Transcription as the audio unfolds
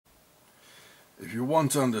If you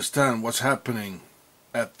want to understand what's happening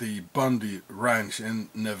at the Bundy ranch in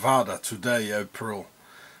Nevada today, April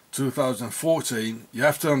 2014, you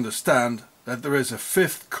have to understand that there is a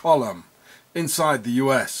fifth column inside the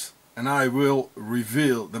US, and I will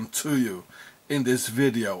reveal them to you in this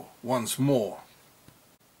video once more.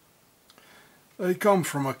 They come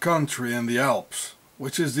from a country in the Alps,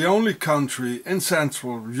 which is the only country in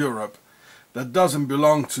Central Europe that doesn't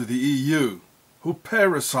belong to the EU, who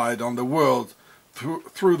parasite on the world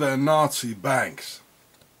through their Nazi banks,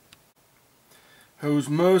 whose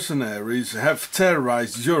mercenaries have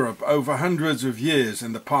terrorized Europe over hundreds of years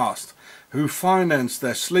in the past, who financed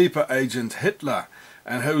their sleeper agent Hitler,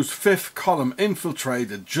 and whose fifth column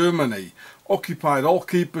infiltrated Germany, occupied all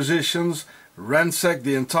key positions, ransacked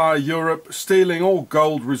the entire Europe, stealing all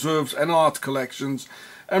gold reserves and art collections,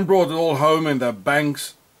 and brought it all home in their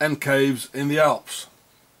banks and caves in the Alps.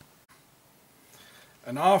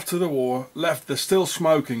 And after the war left the still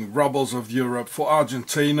smoking rubbles of Europe for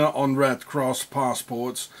Argentina on Red Cross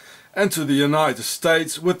passports, and to the United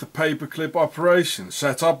States with the paperclip operation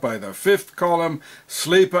set up by their fifth column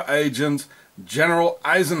sleeper agent General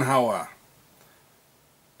Eisenhower,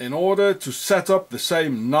 in order to set up the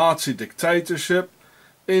same Nazi dictatorship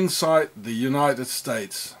inside the United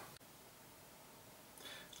States,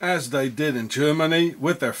 as they did in Germany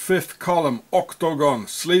with their fifth column Octogon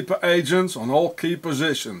sleeper agents on all key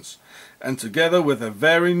positions. And together with their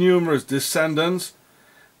very numerous descendants,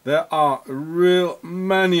 there are real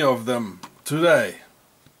many of them today.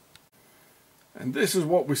 And this is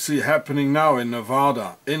what we see happening now in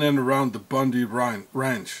Nevada, in and around the Bundy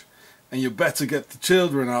ranch. And you better get the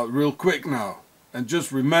children out real quick now. And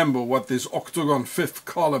just remember what this Octogon fifth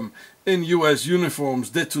column in US uniforms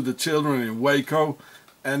did to the children in WACO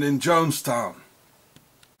and in JONESTOWN.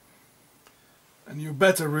 And you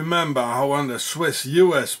better remember how under Swiss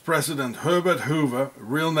US President Herbert Hoover,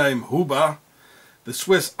 real name Huber, the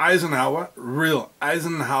Swiss Eisenhower, real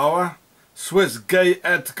Eisenhower, Swiss gay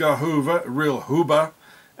Edgar Hoover, real Huber,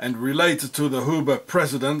 and related to the Hoover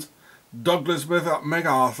president, Douglas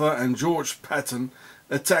MacArthur and George Patton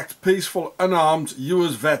attacked peaceful unarmed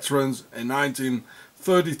US veterans in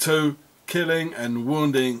 1932, killing and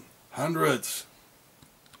wounding hundreds.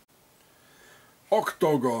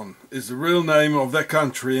 Octogon is the real name of their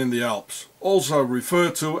country in the Alps, also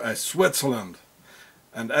referred to as Switzerland.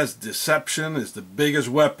 And as deception is the biggest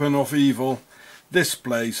weapon of evil, this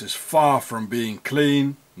place is far from being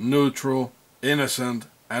clean, neutral, innocent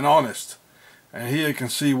and honest. And here you can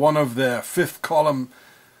see one of their fifth column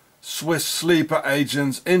Swiss sleeper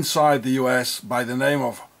agents inside the US by the name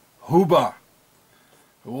of Huber,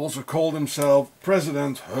 who also called himself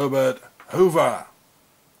President Herbert Hoover,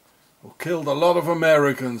 who killed a lot of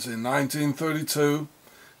Americans in 1932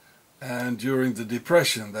 and during the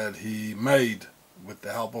Depression that he made with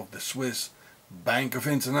the help of the Swiss Bank of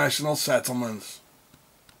International Settlements.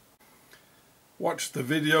 Watch the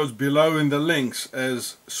videos below in the links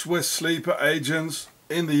as Swiss sleeper agents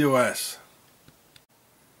in the US.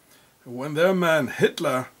 When their man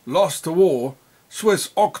Hitler lost the war, Swiss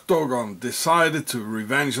Octogon decided to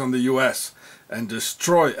revenge on the US and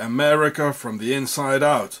destroy America from the inside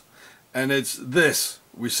out. And it's this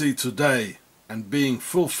we see today and being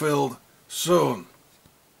fulfilled soon,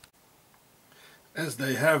 as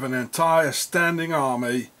they have an entire standing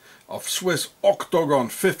army of Swiss Octogon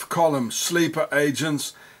fifth column sleeper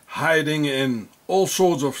agents hiding in all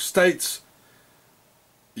sorts of states,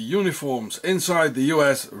 uniforms inside the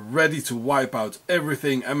US, ready to wipe out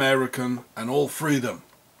everything American and all freedom.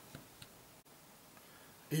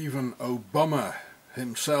 Even Obama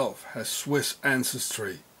himself has Swiss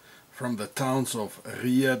ancestry from the towns of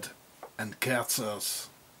Ried and Kerzers.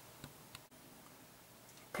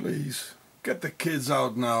 Please, get the kids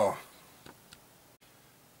out now,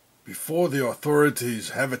 before the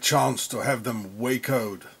authorities have a chance to have them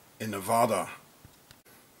WACO'd in Nevada.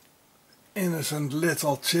 Innocent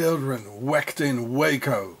little children whacked in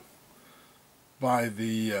WACO by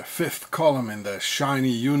the fifth column in their shiny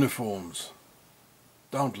uniforms.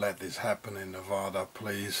 Don't let this happen in Nevada,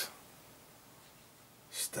 please.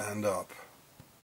 Stand up.